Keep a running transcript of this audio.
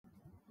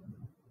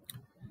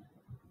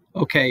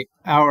Okay,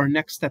 our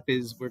next step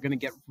is we're going to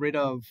get rid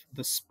of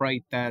the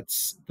sprite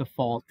that's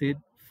defaulted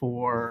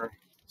for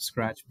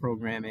Scratch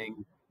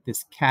programming,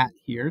 this cat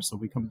here. So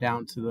we come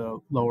down to the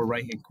lower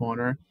right-hand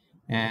corner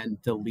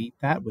and delete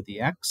that with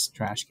the X,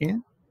 trash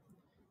can.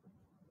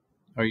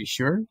 Are you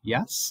sure?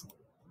 Yes.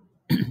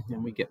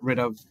 And we get rid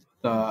of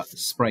the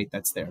sprite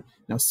that's there.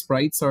 Now,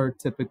 sprites are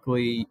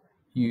typically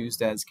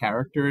used as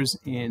characters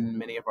in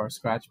many of our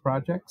Scratch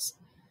projects.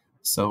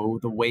 So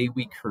the way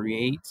we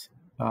create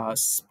a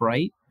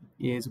sprite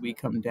is we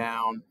come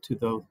down to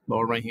the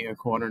lower right hand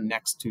corner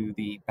next to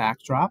the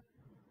backdrop,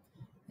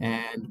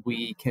 and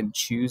we can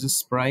choose a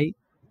sprite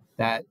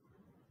that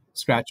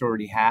Scratch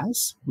already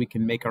has. We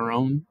can make our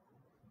own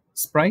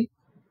sprite.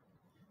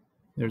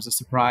 There's a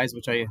surprise,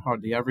 which I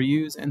hardly ever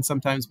use, and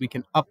sometimes we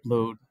can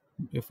upload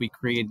if we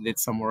created it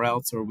somewhere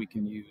else, or we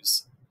can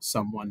use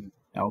someone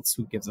else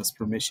who gives us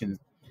permission,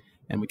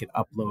 and we can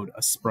upload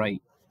a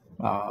sprite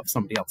of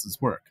somebody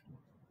else's work.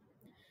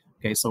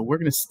 Okay, so we're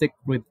going to stick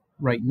with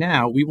right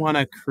now. We want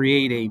to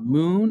create a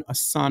moon, a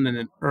sun, and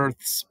an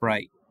earth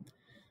sprite.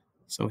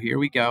 So here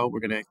we go.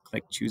 We're going to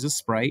click choose a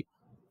sprite.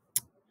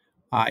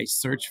 I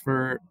search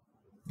for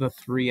the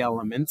three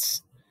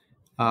elements.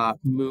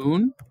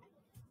 Moon.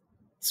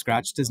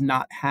 Scratch does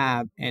not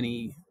have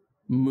any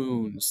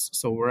moons,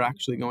 so we're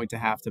actually going to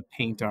have to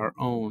paint our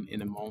own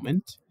in a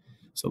moment.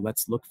 So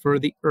let's look for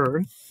the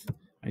earth.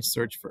 I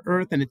search for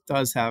earth, and it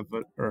does have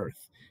an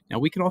earth. Now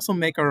we can also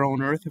make our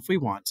own earth if we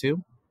want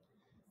to.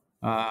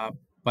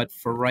 But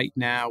for right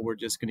now, we're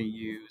just going to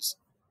use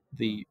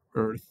the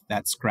earth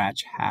that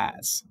Scratch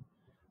has.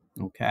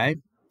 Okay,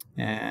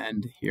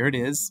 and here it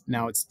is.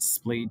 Now it's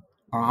displayed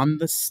on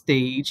the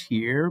stage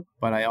here,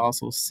 but I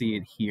also see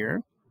it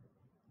here.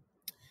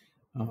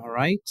 All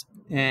right,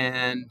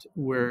 and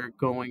we're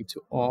going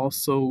to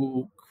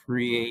also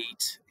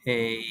create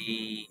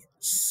a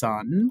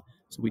sun.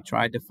 So we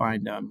tried to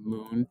find a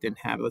moon,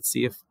 didn't have it. Let's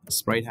see if the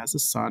sprite has a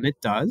sun. It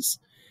does.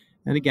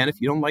 And again, if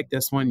you don't like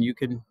this one, you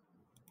can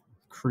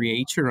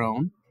create your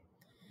own.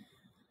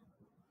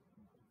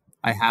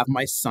 I have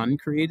my sun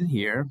created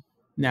here.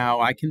 Now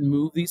I can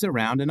move these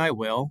around, and I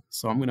will.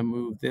 So I'm going to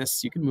move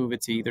this. You can move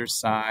it to either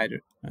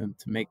side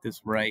to make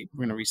this right.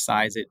 We're going to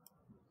resize it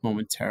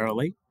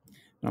momentarily.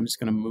 I'm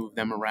just going to move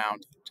them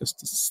around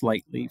just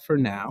slightly for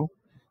now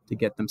to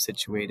get them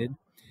situated.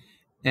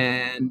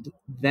 And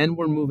then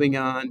we're moving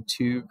on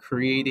to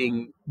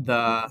creating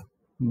the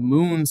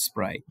moon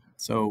sprite.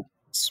 So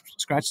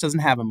Scratch doesn't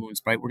have a moon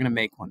sprite. We're going to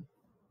make one.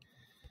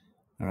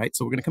 All right,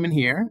 so we're going to come in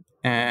here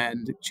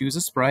and choose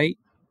a sprite.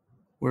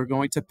 We're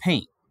going to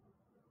paint.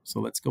 So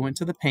let's go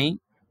into the paint.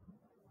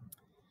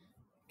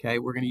 Okay,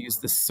 we're going to use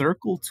the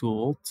circle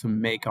tool to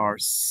make our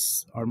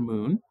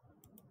moon.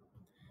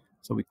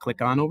 So we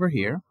click on over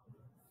here.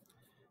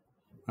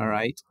 All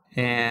right,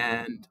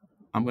 and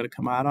I'm going to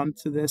come out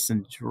onto this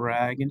and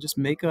drag and just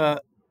make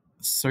a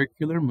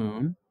circular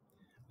moon.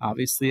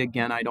 Obviously,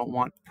 again, I don't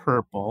want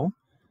purple.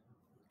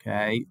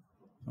 Okay,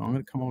 so I'm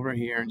going to come over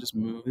here and just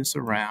move this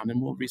around,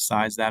 and we'll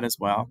resize that as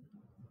well.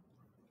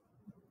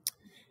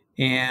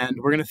 And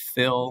we're going to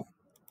fill.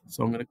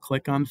 So I'm going to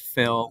click on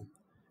fill,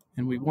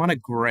 and we want a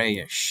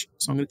grayish.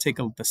 So I'm going to take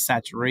the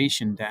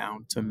saturation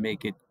down to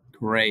make it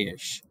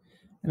grayish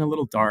and a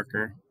little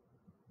darker.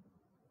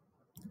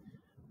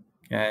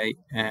 Okay,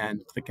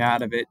 and click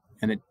out of it,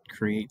 and it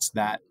creates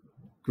that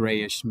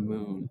grayish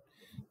moon.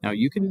 Now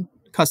you can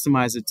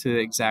customize it to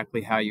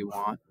exactly how you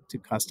want to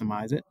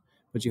customize it,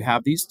 but you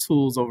have these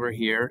tools over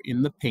here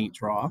in the paint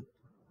draw.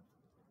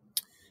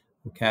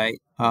 Okay,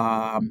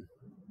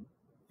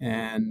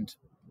 and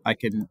I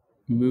can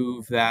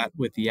move that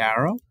with the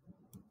arrow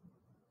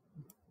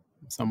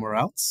somewhere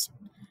else,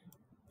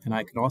 and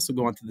I can also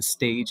go onto the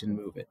stage and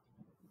move it.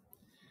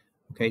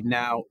 Okay,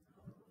 now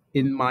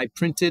in my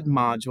printed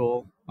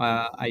module,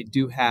 I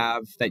do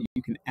have that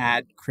you can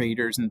add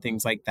craters and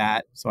things like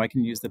that. So I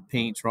can use the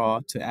paint draw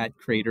to add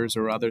craters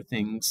or other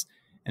things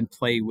and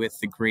play with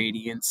the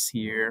gradients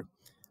here.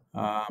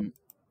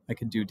 I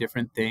could do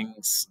different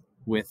things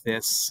with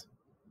this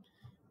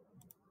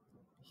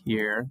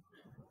here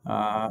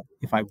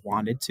if I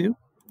wanted to.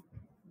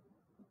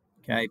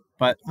 Okay,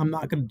 but I'm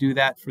not going to do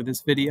that for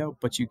this video,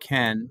 but you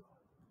can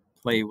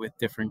play with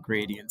different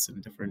gradients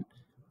and different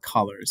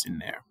colors in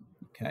there.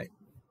 Okay.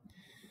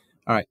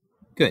 All right,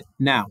 good.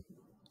 Now,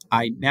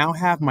 I now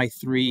have my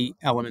three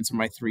elements or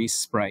my three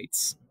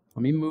sprites.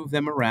 Let me move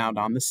them around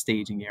on the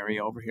staging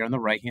area over here on the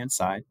right-hand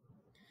side.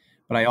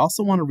 But I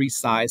also want to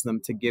resize them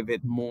to give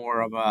it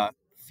more of a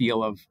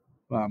feel of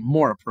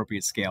more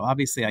appropriate scale.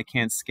 Obviously, I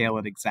can't scale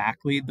it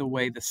exactly the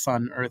way the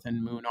sun, earth,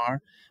 and moon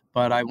are,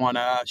 but I want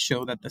to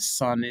show that the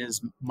sun is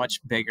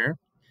much bigger.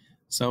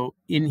 So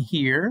in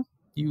here,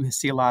 you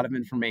see a lot of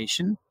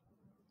information.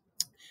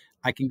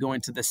 I can go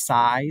into the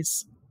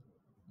size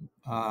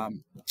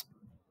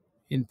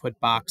input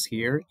box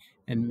here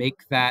and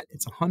make that,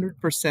 it's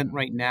 100%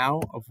 right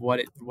now of what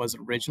it was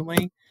originally.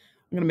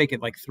 I'm going to make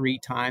it like 3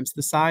 times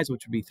the size,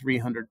 which would be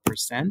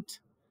 300%,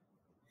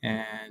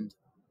 and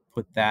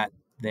put that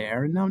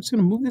there. And now I'm just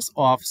going to move this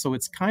off so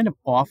it's kind of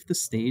off the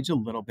stage a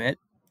little bit.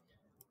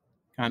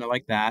 kind of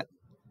like that.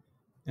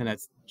 And that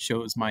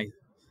shows my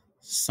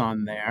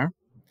sun there.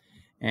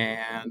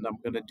 And I'm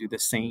going to do the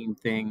same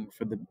thing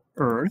for the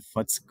Earth.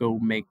 Let's go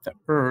make the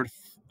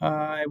Earth.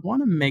 I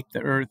want to make the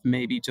Earth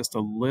maybe just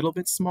a little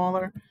bit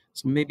smaller.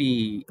 So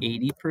maybe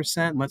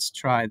 80%. Let's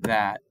try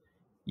that.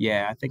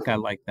 Yeah, I think I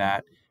like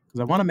that. Because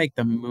I want to make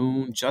the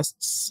moon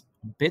just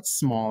a bit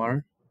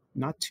smaller.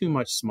 Not too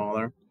much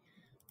smaller.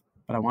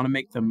 But I want to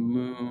make the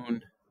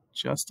moon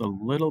just a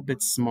little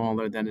bit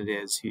smaller than it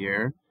is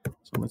here.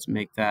 So let's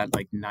make that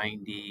like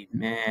 90.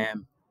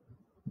 Man,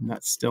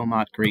 that's still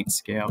not great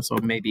scale, so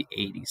maybe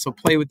 80. So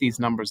play with these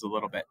numbers a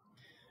little bit.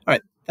 All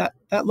right,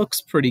 that looks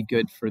pretty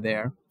good for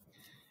there.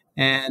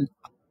 And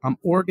I'm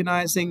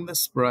organizing the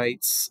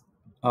sprites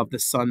of the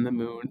sun, the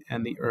moon,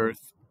 and the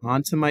earth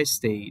onto my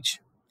stage.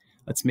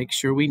 Let's make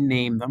sure we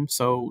name them.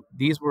 So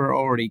these were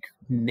already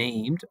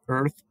named,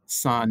 Earth,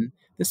 Sun.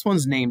 This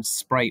one's named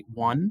Sprite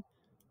 1.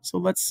 So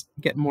let's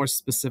get more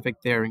specific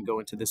there and go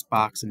into this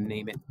box and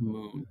name it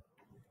Moon.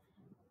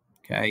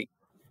 Okay,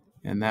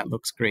 and that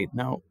looks great.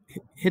 Now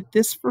hit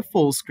this for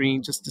full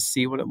screen just to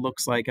see what it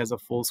looks like as a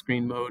full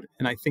screen mode,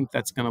 and I think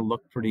that's going to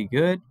look pretty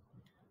good.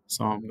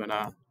 So I'm going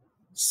to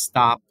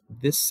stop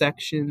this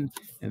section,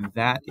 and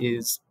that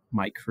is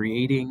my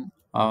creating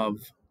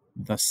of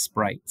the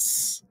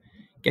sprites.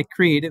 Get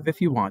creative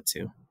if you want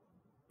to.